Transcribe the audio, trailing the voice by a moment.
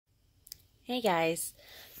Hey guys,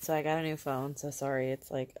 so I got a new phone, so sorry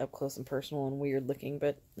it's like up close and personal and weird looking,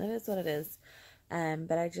 but that is what it is.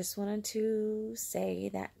 But I just wanted to say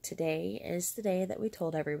that today is the day that we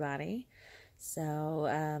told everybody.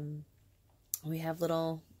 So we have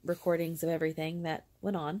little recordings of everything that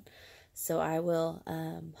went on. So I will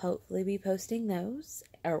hopefully be posting those,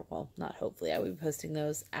 or well, not hopefully, I will be posting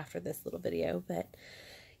those after this little video. But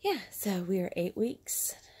yeah, so we are 8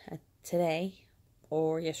 weeks today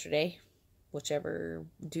or yesterday, whichever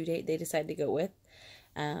due date they decide to go with,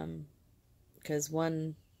 because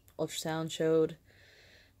one ultrasound showed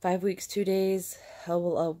 5 weeks 2 days,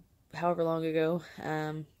 however long ago,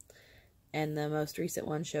 and the most recent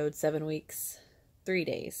one showed 7 weeks 3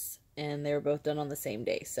 days, and they were both done on the same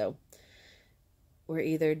day. So we're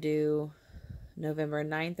either due November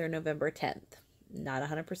 9th or November 10th. Not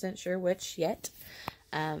 100% sure which yet,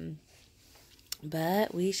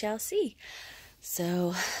 but we shall see.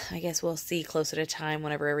 So I guess we'll see closer to time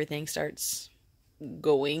whenever everything starts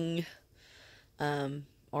going,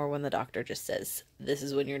 or when the doctor just says, this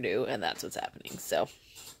is when you're due, and that's what's happening. So,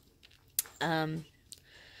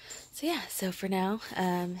 yeah, so for now,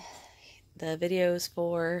 the videos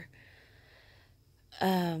for,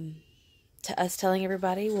 to us telling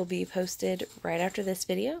everybody will be posted right after this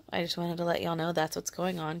video. I just wanted to let y'all know that's what's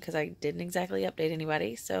going on, because I didn't exactly update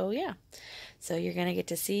anybody. So yeah, so you're going to get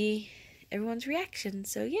to see everyone's reaction,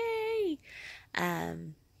 so yay! I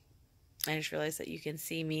just realized that you can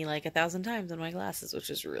see me like 1,000 times on my glasses, which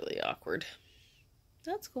is really awkward.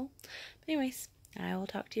 That's cool. But anyways, I will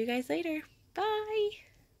talk to you guys later. Bye!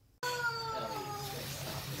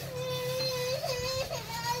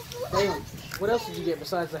 Damon, what else did you get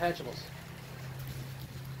besides the Hatchimals?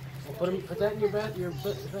 Well, put that in your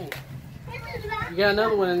thing. You got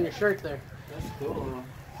another one in your shirt there. That's cool.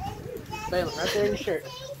 Balin, right there in your shirt.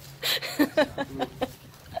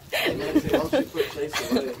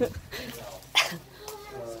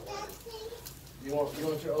 You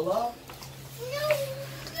want your Olaf?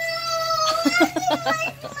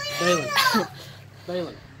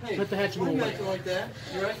 Balin, hey, put the Hatchimal away. You're acting like that.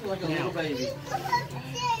 You're acting like a little baby.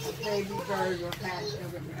 Hey,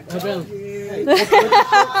 Balin. Hey,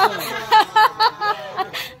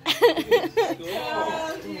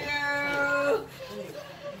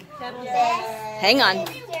 Hang on.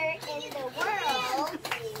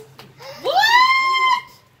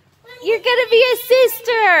 You're gonna be a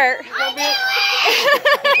sister!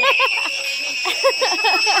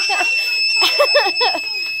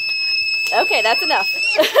 Okay, that's enough.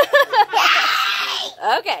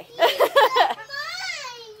 Okay.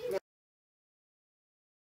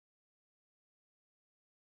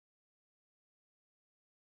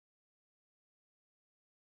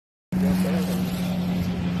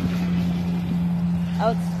 Oh,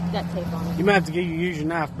 it's got tape on it. You might have to use your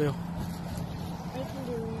knife, Bill.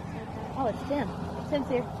 Oh, it's Tim. Tim's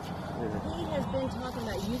here. He has been talking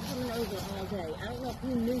about you coming over all day. I don't know if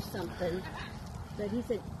you knew something, but he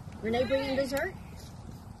said, Renee bringing dessert?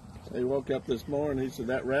 He woke up this morning. He said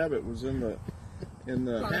that rabbit was in the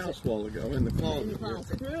house a while ago, in the closet. In the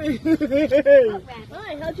closet.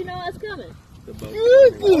 Hi, how'd you know I was coming? The boat.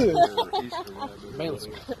 Bailiff's.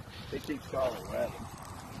 They keep calling rabbit.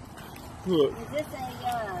 Look. Is this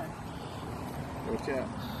a, Watch out.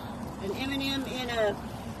 an M&M in a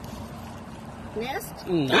nest?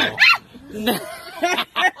 No. No.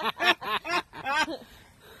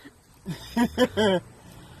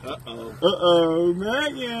 Uh-oh. Uh-oh,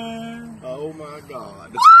 Megan. Oh, my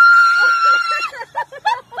God.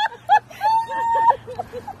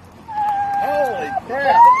 Holy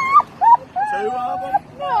crap. 2 of them?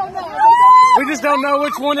 No. We just don't know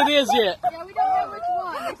which one it is yet. Yeah, we don't know which one.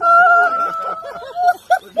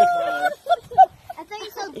 I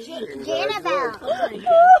think so. Janabelle.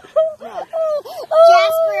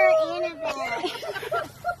 Jasper, Annabelle.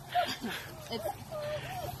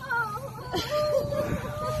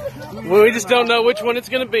 Well, we just don't know which one it's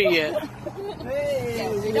going to be yet.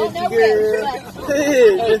 We don't know which.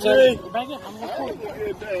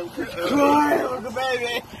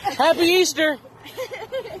 Happy Easter!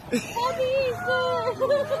 Happy Easter!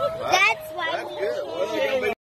 That's why.